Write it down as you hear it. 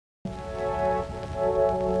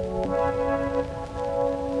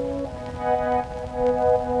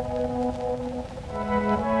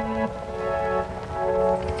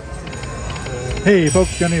Hey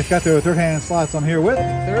folks, Johnny Escato, Third Hand Slots. I'm here with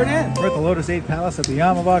Third Hand. We're at the Lotus 8 Palace at the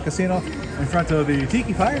Yamava Casino in front of the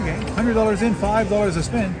Tiki Fire Game. $100 in, $5 a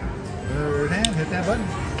spin. Third Hand, hit that button.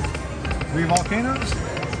 3 volcanoes.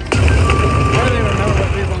 I don't even remember what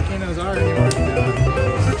 3 volcanoes are anymore.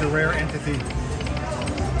 Such a rare entity.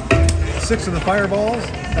 6 of the fireballs.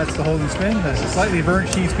 That's the hold and spin. That's the slightly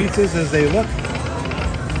burnt cheese pizzas as they look.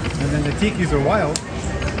 And then the tikis are wild.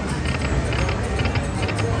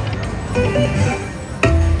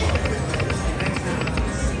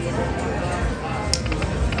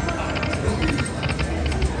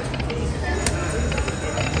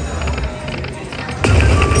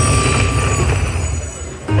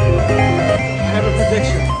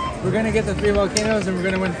 We're gonna get the 3 volcanoes and we're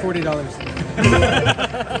gonna win $40.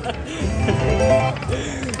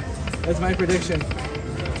 That's my prediction.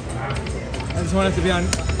 I just want it to be on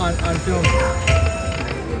film.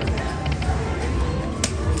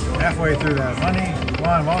 Halfway through that. Money, come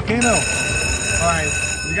on, volcano. Alright,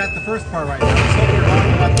 you got the first part right. Now let's hope you're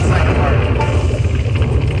wrong about the second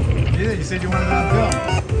part. You said you wanted it on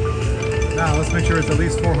film. Now let's make sure it's at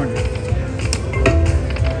least 400.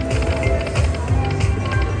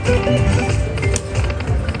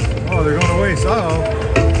 Oh, they're going to waste. Uh-oh.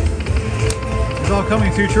 It's all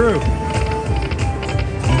coming too true.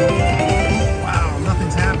 Wow,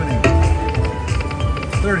 nothing's happening.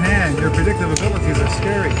 Third Hand, your predictive abilities are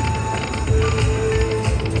scary.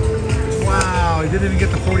 Wow, he didn't even get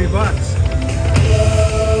the 40 bucks.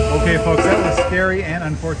 Okay, folks, that was scary and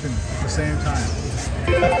unfortunate at the same time.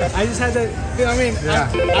 I just had to, I mean, yeah.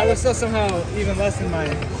 I was still somehow even less than my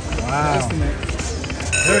estimate.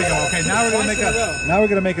 There we go. Okay, now we're gonna make it up. Now we're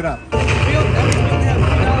gonna make it up. That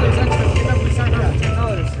was $10 extra. Remember, we signed up for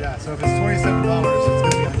 $10. Yeah. So if it's $27, it's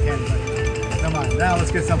gonna be uncanny. But come on. Now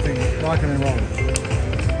let's get something rocking and rolling.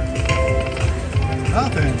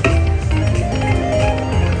 Nothing.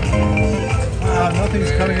 Wow,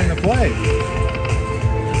 nothing's coming into play.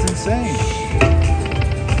 It's insane.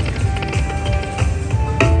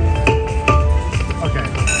 Okay.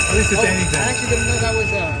 At least it's anything. I actually didn't know that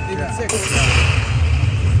was even 6.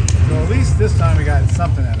 So at least this time we got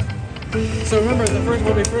something out of it. So remember the first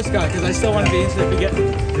what we first got, because I still want to be interested if we get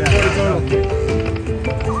 40 total.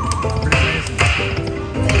 Pretty amazing.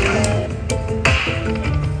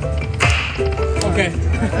 Okay.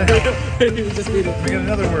 You just beat it. We get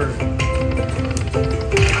another word.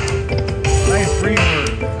 Nice green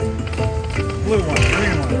word. Blue one,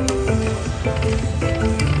 green one.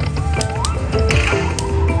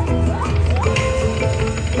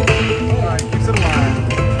 Alright, keeps it alive.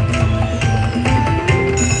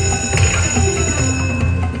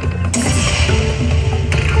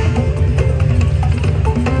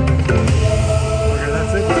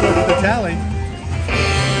 Tally.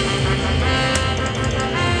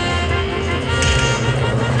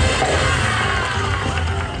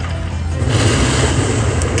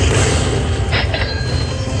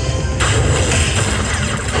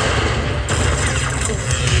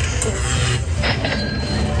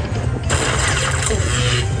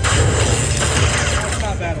 That's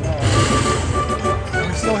not bad at all. And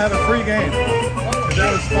we still have a free game. Because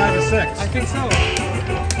that was 5 to 6. I think so.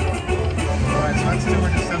 Alright, so that's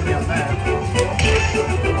 270 on that.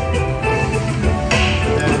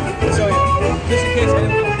 Then, So just in case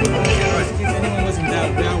anyone was in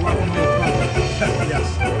doubt, we are walking away with yes.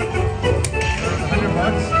 100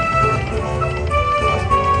 bucks.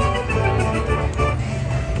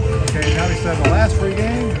 Okay, now we still have the last free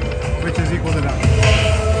game, which is equal to nothing.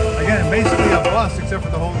 Again, basically a bust except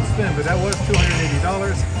for the hold and spin, but that was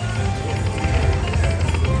 $280.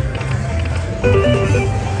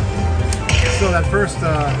 So that first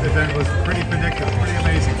event was pretty predictive, pretty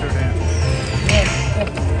amazing, Third Hand.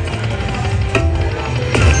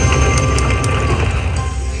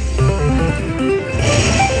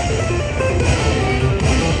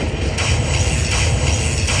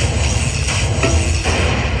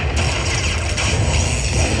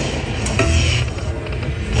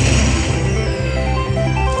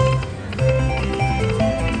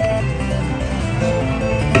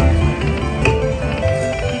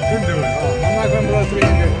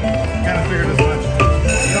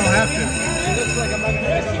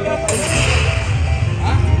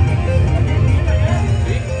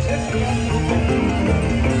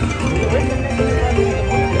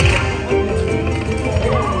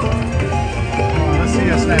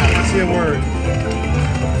 See a word.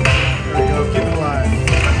 There we go. Keep it alive.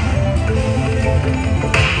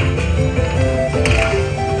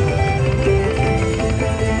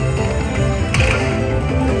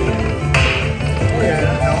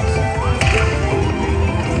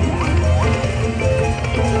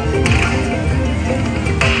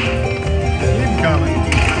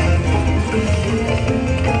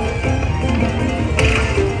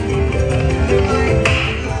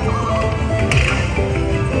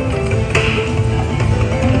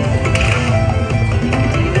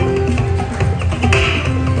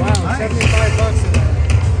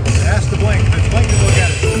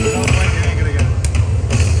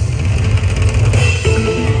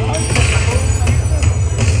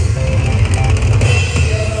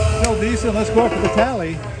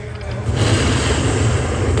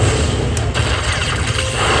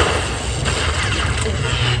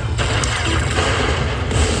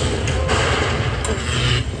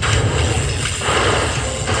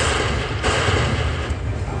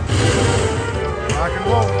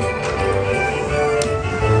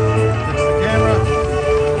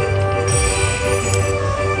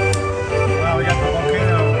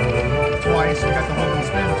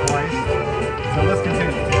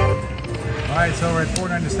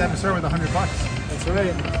 start with $100. That's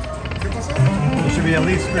right. It should be at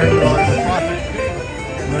least $300 in profit.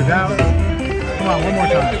 No doubt. Come on, one more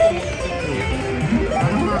time.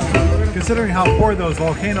 Considering how poor those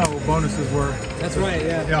volcano bonuses were, That's right,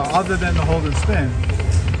 yeah. you know, other than the hold and spin,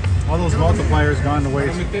 all those multipliers gone to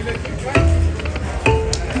waste. Yeah,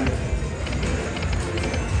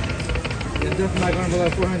 definitely not going below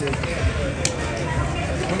 400.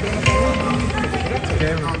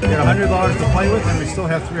 Okay, we got $100 to play with, and we still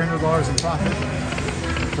have $300 in profit.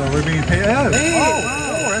 So we're being paid. Oh,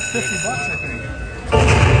 that's $50, I think. Oh,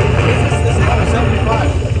 75.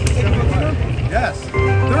 Yes.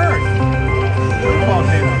 Third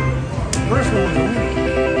volcano. First one was a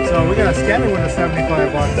win. So we got a scatter win of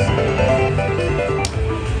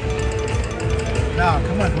 $75. Now,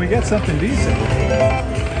 come on, can we get something decent?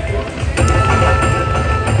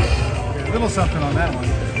 A little something on that one.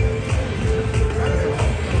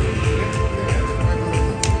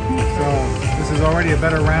 So this is already a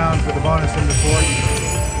better round for the bonus in the fourth.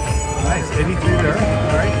 Nice, 83 there.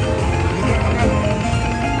 All right.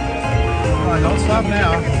 Come on, don't stop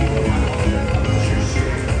now.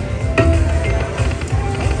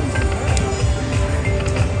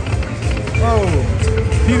 Whoa,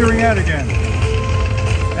 petering out again.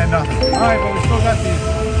 And nothing. All right, but we still got these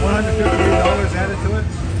 $158 added to it.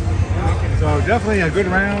 So definitely a good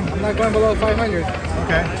round. I'm not going below 500.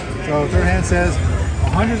 Okay, so third hand says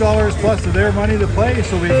 $100 plus to their money to play,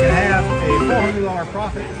 so we can have a $400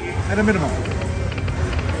 profit at a minimum.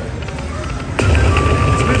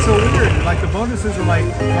 It's been so weird, like the bonuses are like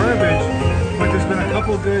garbage, but there's been a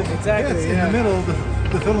couple good hits in the middle to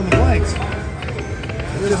fill in the blanks.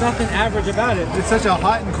 There's nothing average about it. It's such a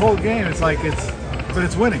hot and cold game, it's like but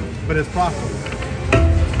it's winning, but it's profitable.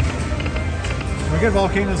 We get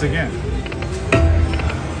volcanoes again.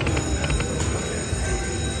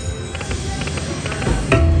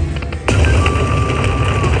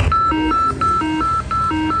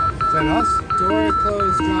 Is that us? Door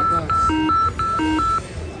closed, drop box.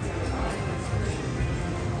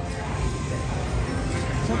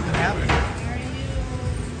 Something happened.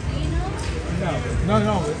 No.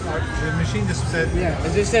 The machine just said. Yeah,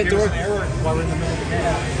 it just said Give us door. an error while we're in the middle of the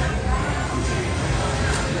game.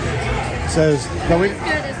 Says no. We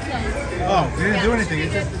didn't do anything.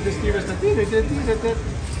 It just gave us the.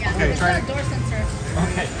 Yeah, Okay, it's try a it. door sensor.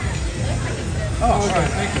 Okay. Oh, all right.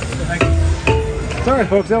 Thank you. Sorry,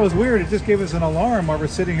 folks. That was weird. It just gave us an alarm while we're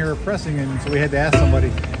sitting here pressing, and so we had to ask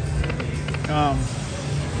somebody. Yeah,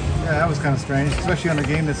 that was kind of strange, especially on a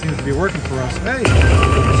game that seems to be working for us. Hey,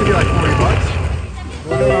 it should be like $40.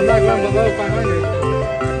 Well, no, I'm not going below 500.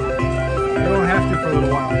 You don't have to for a little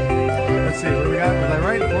while. Let's see, what do we got? Was I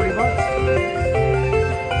right? $40?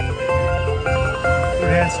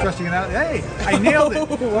 Third hand stretching it out. Hey, I nailed it.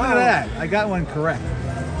 Look at that. I got one correct.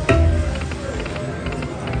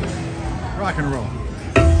 Rock and roll.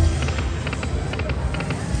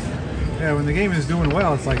 Yeah, when the game is doing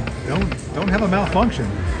well, it's like don't have a malfunction.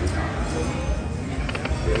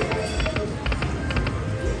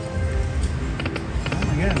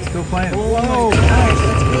 Again, still playing. Whoa, nice,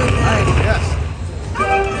 that's good. Nice, yes.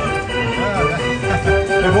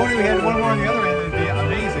 If only we had one more on the other end, it'd be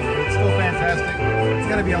amazing. It's still fantastic. It's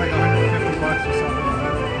got to be like $150 or something.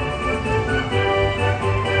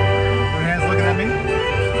 Your hand's looking at me.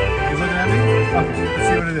 He's looking at me. Okay, let's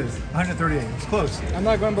see what it is. 138. It's close. I'm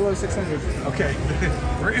not going below 600. Okay,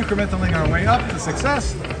 we're incrementally our way up to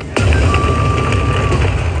success.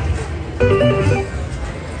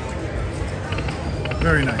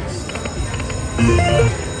 Very nice.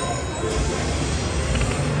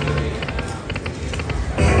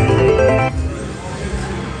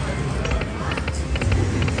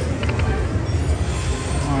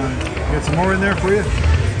 Get some more in there for you,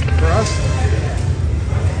 for us.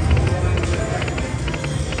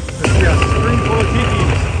 Let's see, a screen full of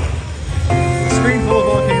tikis. A screen full of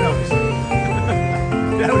volcanoes.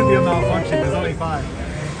 That would be a malfunction. There's only 5.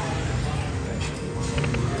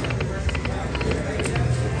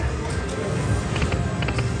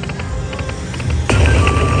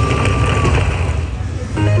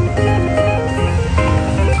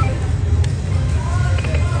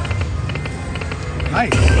 Nice.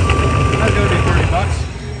 That's gonna be $30.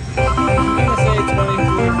 I'm gonna say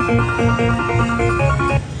 24.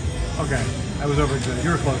 Okay, that was over good.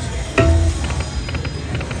 You were close.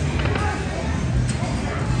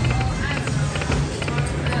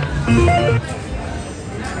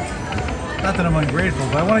 Not that I'm ungrateful,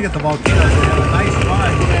 but I want to get the volcanoes and have a nice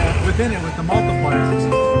run within it with the multipliers.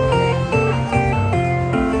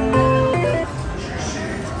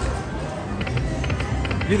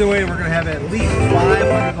 Either way, we're going to have at least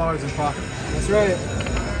 $500 in profit. That's right.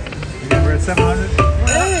 we're at 700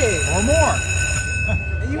 Hey! or more.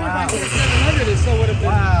 And even Wow. if I get 700, it still would have been.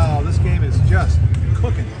 Wow, this game is just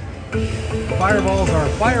cooking. Fireballs are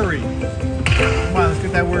fiery. Come on, let's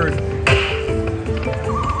get that word.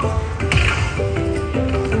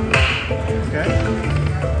 Okay.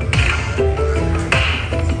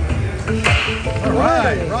 All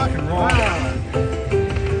right, rock and roll.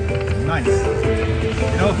 Nice.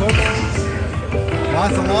 You know, folks,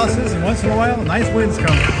 lots of losses, and once in a while, nice wins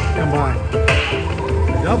come by.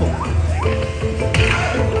 Double.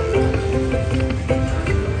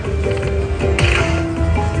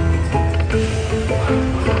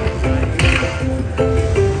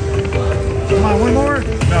 Come on, one more?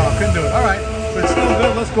 No, I couldn't do it. All right, but still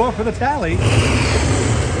good. Let's go for the tally.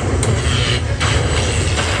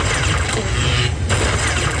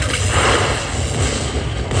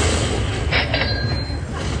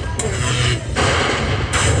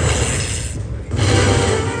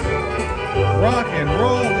 Rock and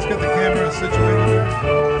roll. Let's get the camera situated here.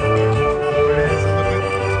 There it is. Look at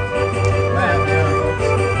that. Yeah, folks.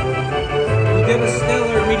 You did a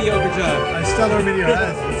stellar, mediocre job. A stellar video.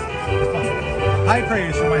 That's high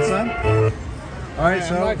praise for my son. All right, I'm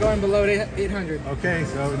so not going below 800. okay,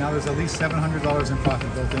 so now there's at least $700 in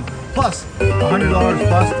profit built in, plus $100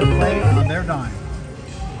 plus to play on their dime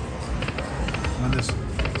on this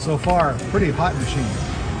so far pretty hot machine.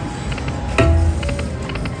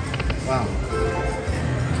 Wow.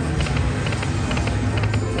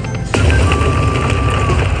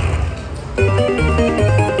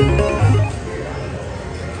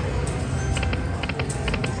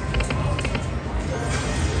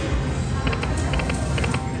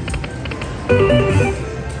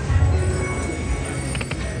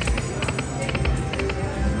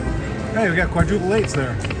 Hey, we got quadruple eights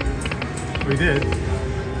there. We did.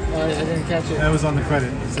 I didn't catch it. That was on the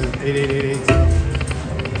credit. It said 8888.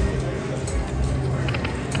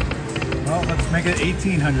 Well, let's make it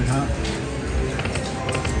 1800, huh?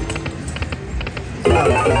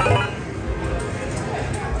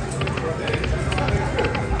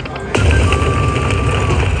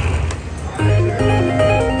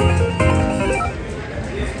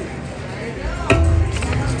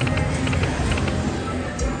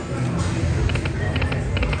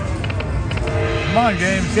 Come on,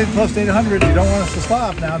 game. It's getting close to 800. You don't want us to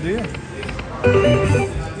stop now, do you?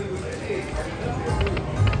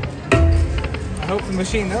 I hope the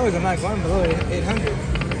machine knows I'm not going below 800.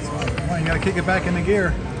 Come on, you gotta kick it back into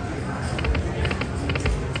gear.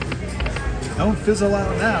 Don't fizzle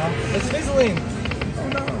out now. It's fizzling. Oh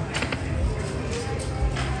no.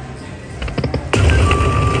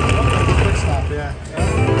 Quick stop, yeah.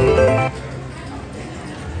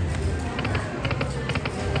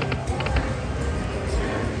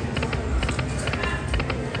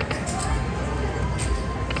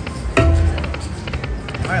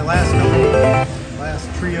 All right, last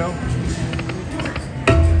trio.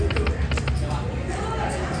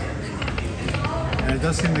 And it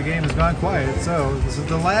does seem the game has gone quiet, so this is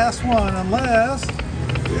the last one, unless...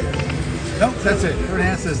 Nope, that's it. Third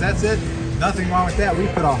hand says that's it. Nothing wrong with that. We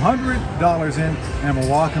put $100 in, and we're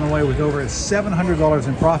walking away with over $700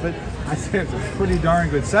 in profit. I say it's a pretty darn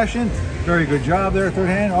good session. Very good job there, third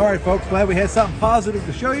hand. All right, folks, glad we had something positive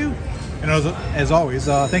to show you. And as always,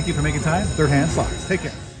 thank you for making time. Third Hand Slots. Take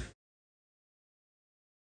care.